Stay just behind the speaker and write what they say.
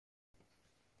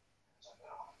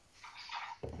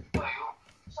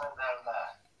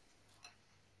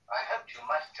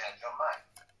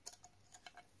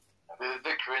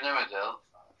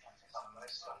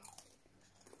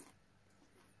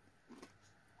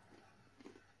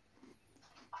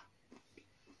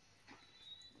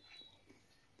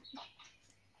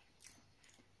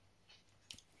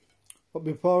But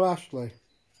before Ashley.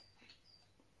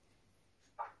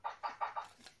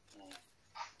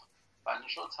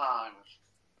 Financial Times.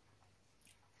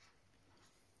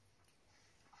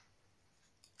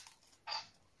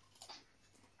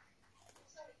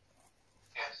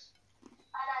 Yes.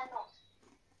 And I'm not.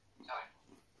 Sorry.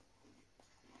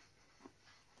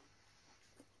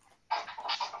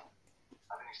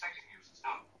 I've been expecting you since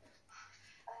noon.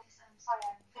 I'm sorry,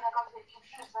 I think I got a bit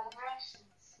confused by the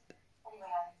directions. Anyway,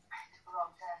 I took the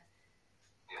wrong turn.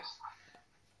 Yes.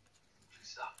 Please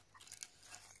stop.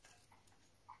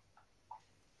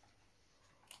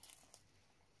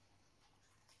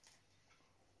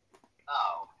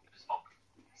 Now, Miss Mock.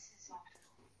 Mrs. Norton.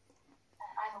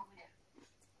 I'm a widow.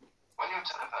 When you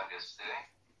telephoned yesterday,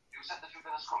 you said that you'd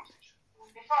been a school teacher.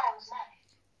 Before I was married.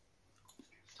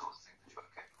 You still think that you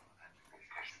are capable of handling the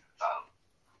education of a child?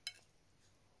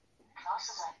 In the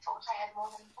classes I taught, I had more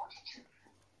than 40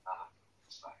 children. None of them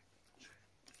was like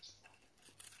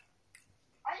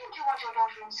Why didn't you want your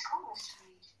daughter in school, Mr.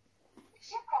 Reed?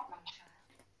 It's your problem, child.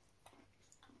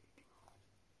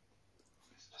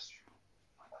 It's just you.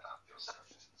 Find that out for yourself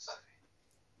just in the study.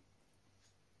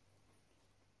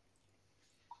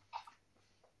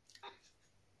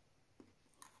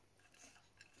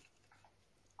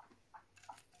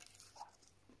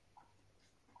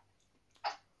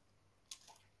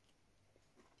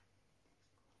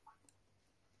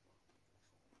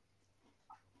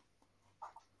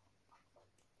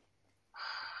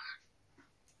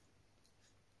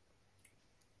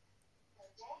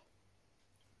 Good day.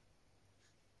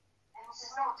 And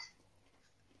Mrs. Norton.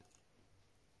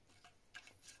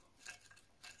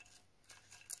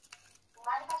 You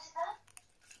mind if I sit down?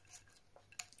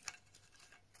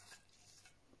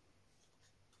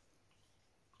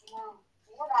 You know,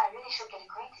 you and I really should get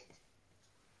acquainted.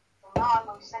 And now I'm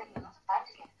going to be spending a lot of time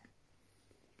together.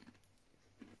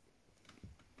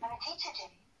 I'm a teacher,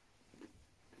 Jenny.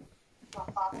 Your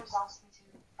father has asked me to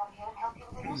come here and help you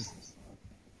with the lessons.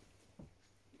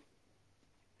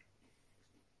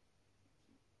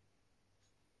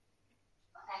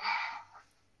 Well then, I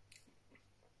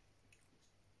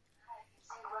can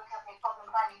see you won't have any problem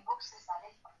finding books to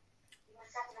study. You can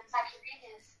set them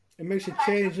encyclopedias. It makes a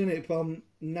change, doesn't it, from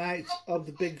Nights of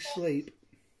the Big Sleep.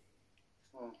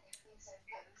 Everything's so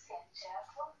cozy and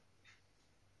cheerful.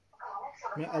 Come on, let's go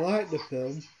I mean, and I like the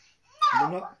film,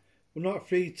 but not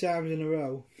 3 times in a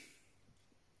row.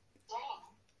 Jane.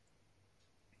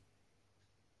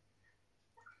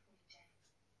 Look at me, Jane.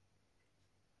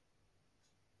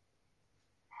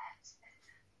 That's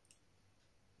better.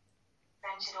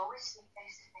 Friends should always speak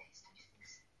face to face, don't you think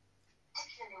so?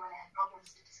 Particularly when they have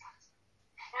problems to discuss.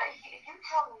 Now, if you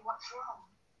tell me what's wrong,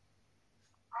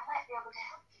 I might be able to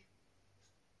help you.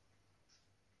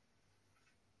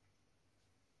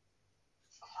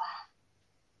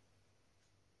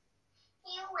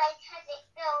 You wait, how's it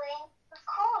going? Of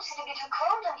course, it'll get too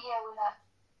cold in here without...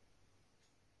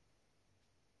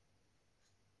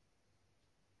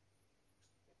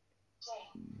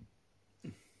 Jane,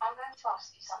 I'm going to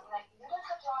ask you something. Like, you don't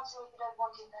have to answer me if you don't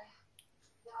want to, though.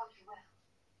 You hope you will.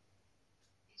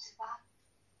 It's about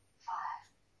fire.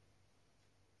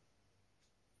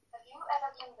 Have you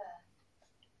ever been burned?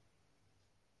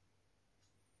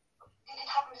 Did it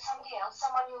happen to somebody else?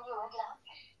 Someone you knew and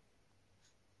loved?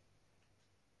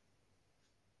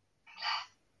 I'm glad.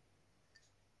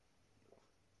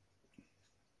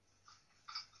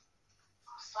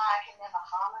 Fire can never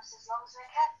harm us as long as we're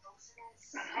careful, so there's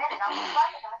fair enough to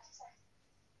fight about, isn't it?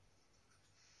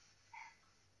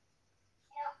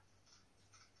 You know,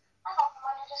 I've often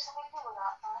wondered just what we do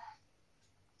without fire.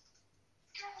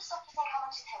 Do you ever stop to think how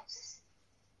much it helps us?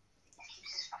 It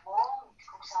keeps us warm, it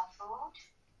cooks our food,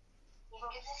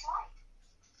 even gives us light.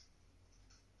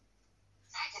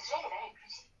 Besides, it's really very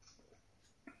pretty.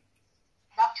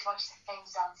 Love to watch the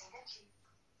flames dancing, don't you?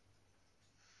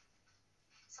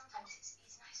 Sometimes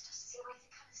it's nice just to see the way the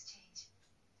colours change.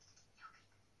 Look.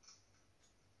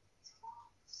 It's all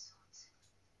sorts of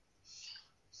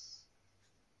shapes.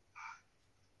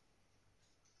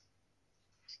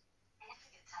 I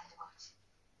never get tired of watching.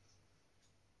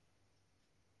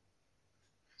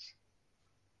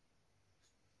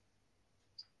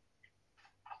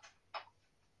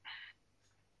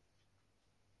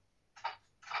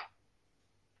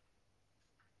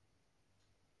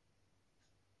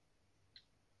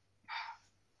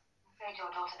 I'm afraid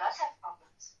your daughter does have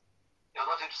problems. You're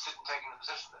not interested in taking the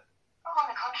position then? Oh,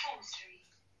 on the contrary, Mr. Reed.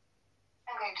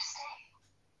 I'm going to stay.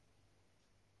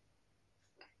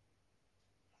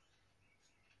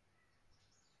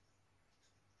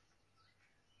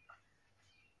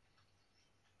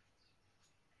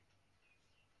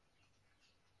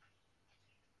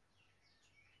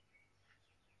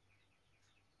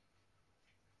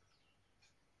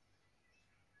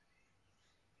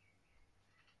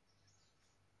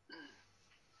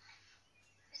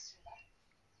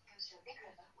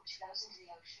 which flows into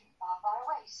the ocean far, far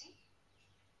away, see?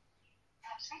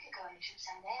 Perhaps we could go on a trip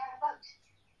someday on a boat.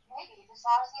 Maybe even as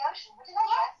far as the ocean, wouldn't it?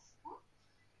 Yes. Hmm?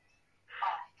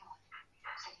 All right, come on.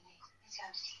 Steady, mate. Let's go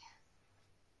to tea.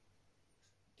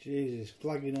 Jesus,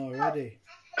 flagging already.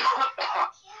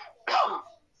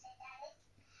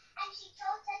 And she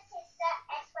told her sister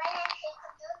as well as she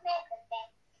could remember them.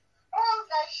 All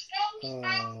those strange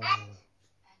adventures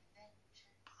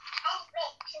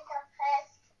of hers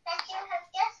that you have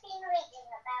just been reading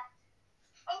about.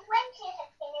 And when she had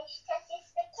finished, her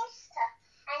sister kissed her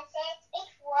and said it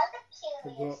was a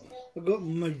curious thing. I've got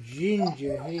my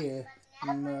ginger here.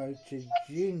 My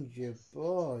ginger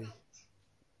boy.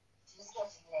 It's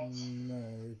getting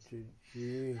late. My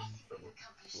ginger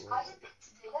Quite a boy. bit to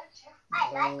do, don't you? I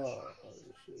like Oh, it.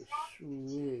 so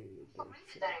sweet little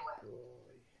Very well. boy.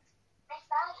 My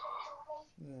father told me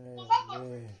There, he said there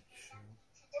there.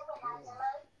 to do when I was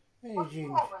alone. Hey, Well, you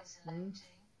Ginger. always alone,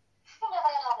 Jane. You never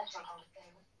had other children to play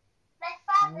with. My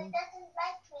father doesn't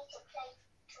like me to play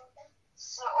with children.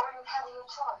 So, or you having your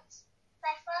toys?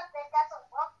 My father doesn't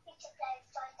want me to play with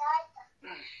toys either.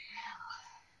 No.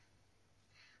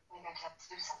 We're going to have to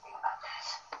do something about that.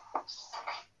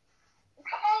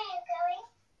 Where are you going?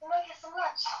 We're going to get some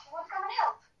lunch. You want to come and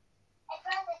help? I'd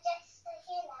rather just stay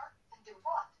here now. And do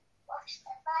what? Watch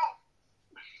the fire.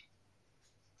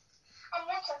 I'm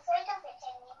not afraid of it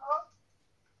anymore.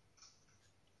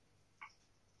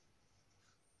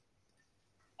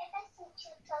 Ever since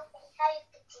you told me how you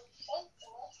could see shapes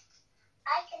in it,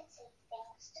 I can see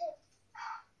things too.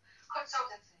 What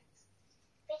sort of things?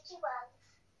 Pretty ones.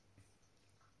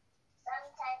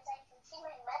 Sometimes I can see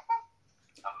my mother.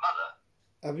 A mother?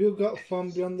 Have you got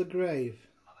Fun Beyond the Grave?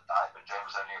 Mother died when Jane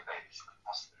was only a baby. She couldn't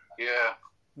possibly remember. Yeah.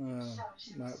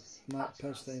 Might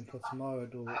pass that in for tomorrow,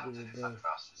 do what we will do.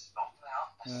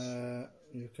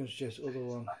 You can suggest other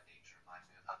one. I need to remind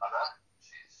me of her mother.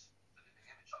 She's the living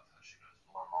image of her. She grows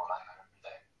more and more like her every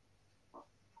day. Your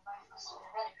wife must have been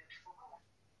a very beautiful woman.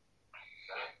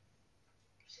 Really?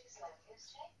 She's lovely, isn't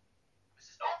she?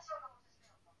 Mrs. Norton. That's your daughter's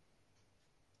milk.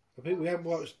 I think we have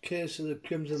watched Case of the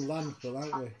Crimson Landfill,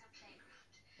 haven't we?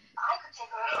 I could take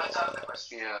her No, over. that's out of the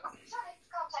question. Yeah. Sorry,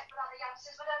 contact with other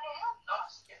youngsters would only help. Not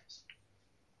yet.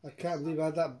 I can't believe I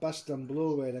had that bastard on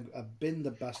Blu-ray and I binned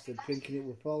the bastard thinking it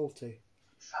was faulty.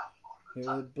 It was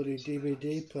a bloody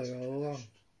DVD player all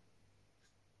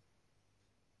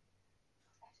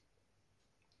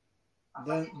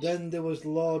along. Then there was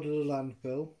Lord of the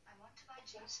Landfill, I want to buy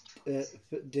James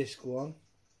disc 1.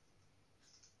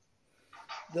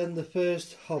 Then the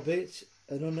first Hobbit,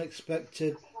 an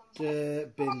unexpected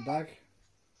bin bag.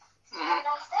 Have a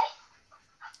nice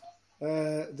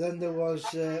day. Then there was,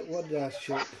 what did I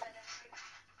shoot? Good.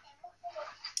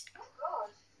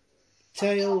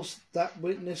 Tales That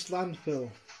Witnessed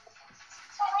Landfill.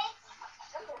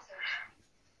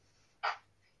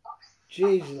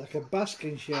 Jesus, like a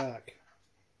basking shark.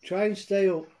 Try and stay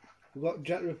up. We've got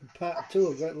Jack Ripper Part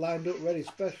 2. I've got it lined up ready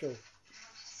special.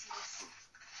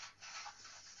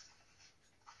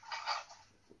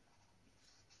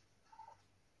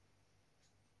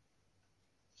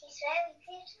 She's very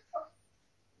beautiful.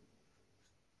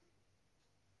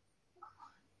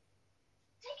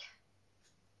 Take her.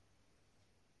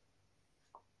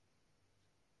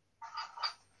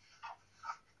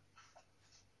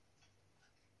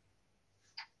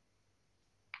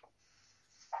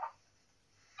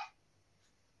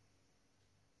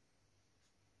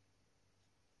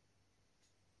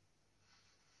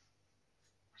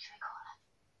 What should we call her?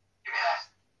 Give me that.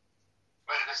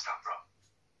 Where did this come from?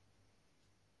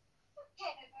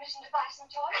 Gave me permission to buy some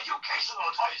toys. Educational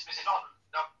toys, Mrs. Norton.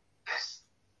 No, this.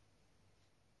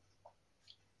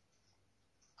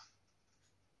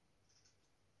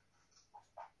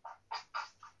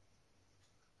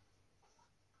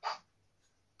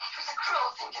 It was a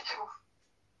cruel thing to do.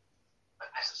 But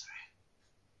necessary.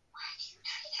 Why do you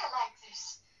treat her like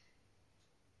this?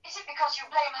 Is it because you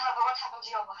blame her for what happened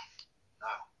to your wife?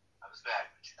 No, I was glad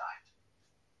when she died.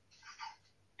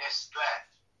 Yes, glad.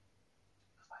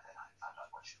 Because by then I found out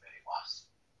what she really was.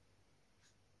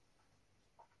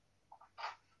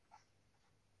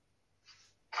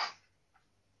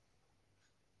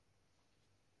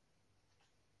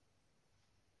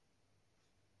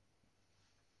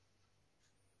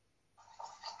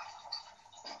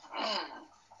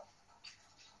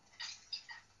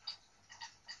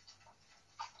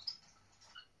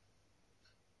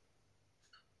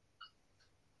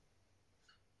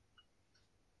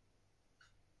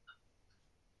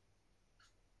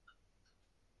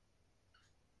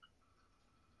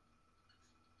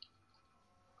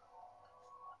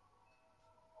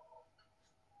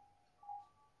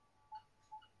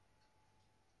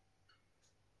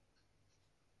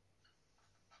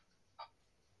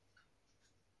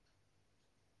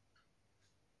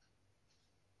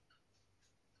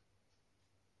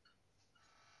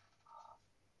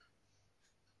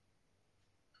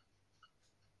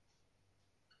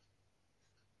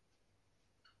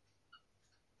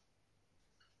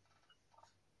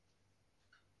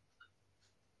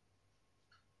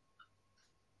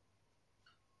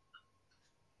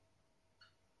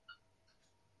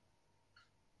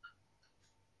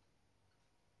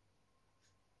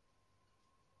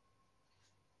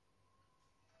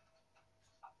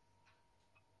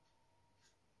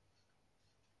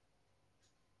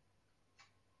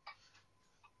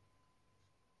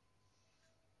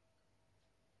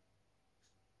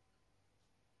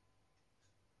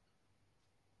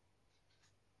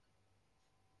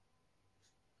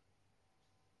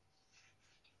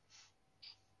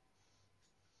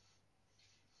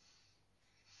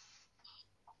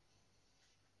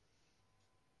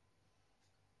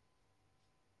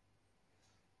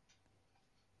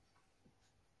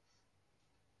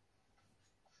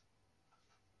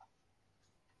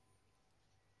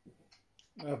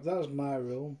 If that was my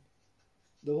room,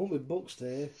 there won't be books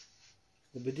there.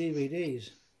 There'll be DVDs.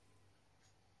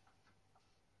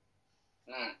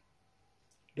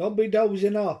 Don't be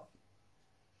dozing off.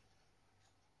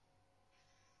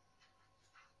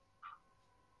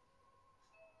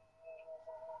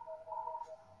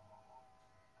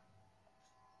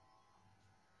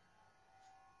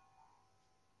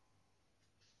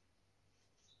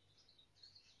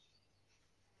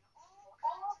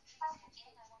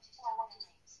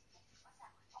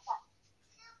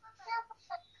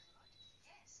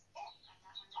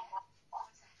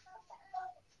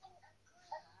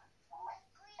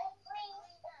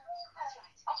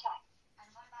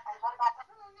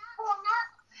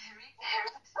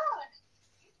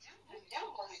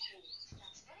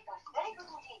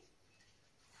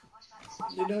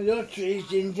 You know your trees,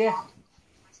 Ginger.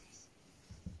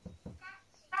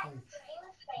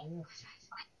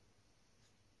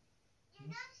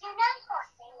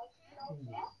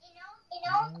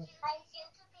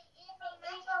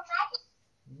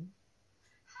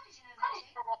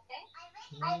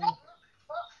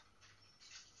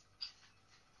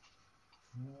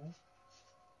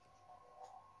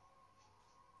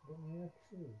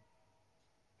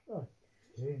 Oh,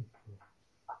 shame.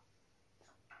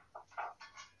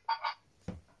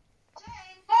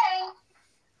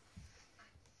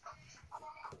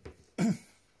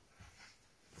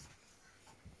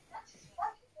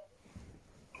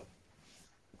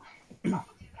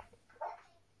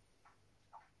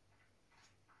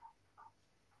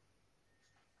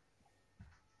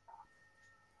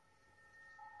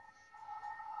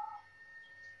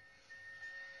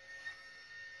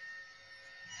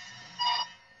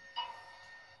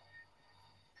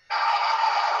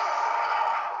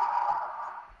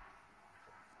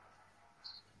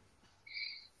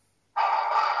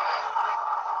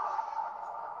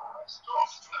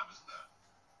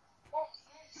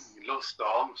 You love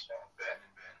storms, Ben.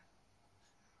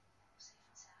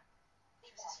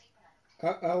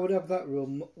 I would have that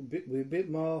room with a bit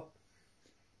more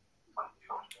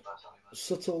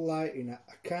subtle lighting. I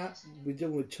can't be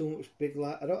doing with too much big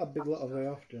light. I don't have big light very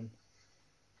often.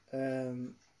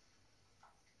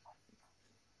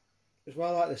 As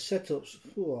well, I like the setups.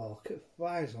 Oh, look at the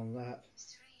fires on that.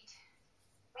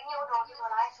 Bring your daughter to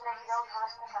an isolated old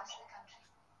house in the country.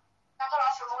 Not her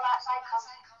off from all outside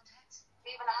contact.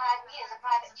 Even a hired me as a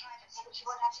private tutor so that she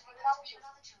won't have to be with other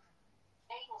children.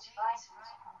 Jane's right.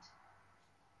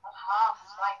 Not half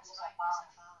as right as her father.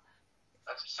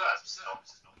 That's absurd. Is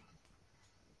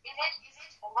it?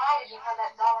 Well, why did you throw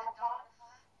that doll on the floor?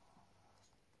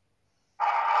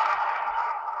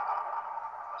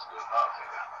 Must be a heart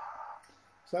failure.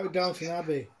 It's like Downton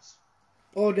Abbey.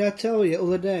 Oh, did I tell you the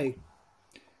other day?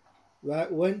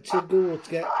 Right, went to Google to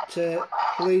get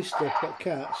police stuff for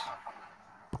cats.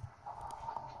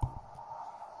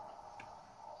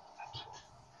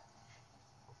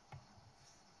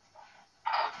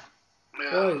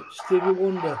 Right, Stevie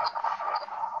Wonder.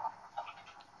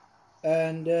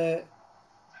 And I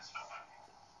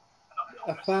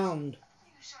found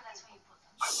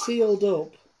sealed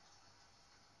up,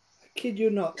 I kid you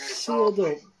not, sealed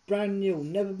up, brand new,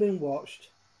 never been watched,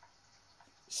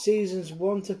 seasons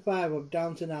 1 to 5 of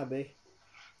Downton Abbey,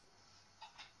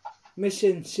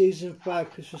 missing season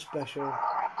 5 Christmas special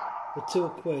for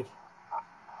 £2.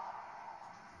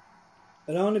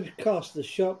 And only because the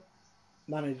shop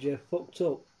manager fucked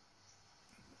up.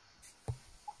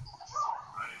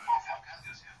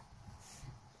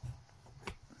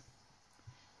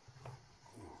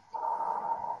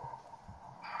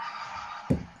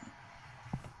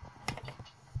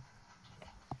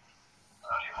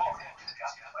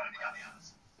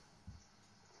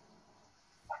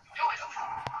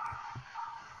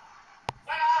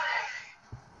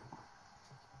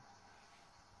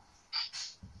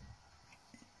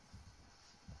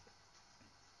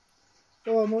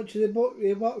 Oh, how much are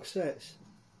your box sets?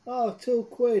 Oh,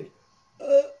 £2.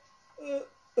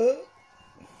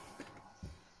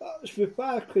 That was for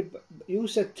 £5, but you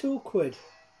said £2.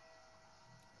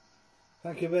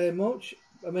 Thank you very much.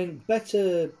 I mean,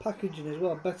 better packaging as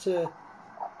well, better,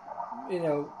 you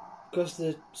know, because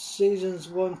the seasons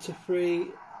 1 to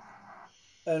 3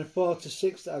 and 4 to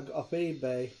 6 that I got off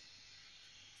eBay,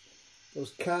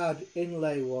 those card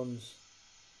inlay ones.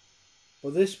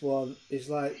 But this one is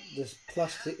like this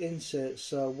plastic insert,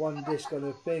 so one disc on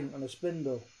a thing, on a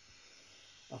spindle.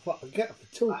 I thought I'd get it for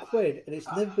 £2 and it's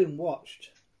never been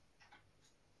watched.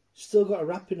 Still got a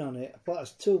wrapping on it. I thought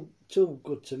that's too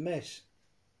good to miss.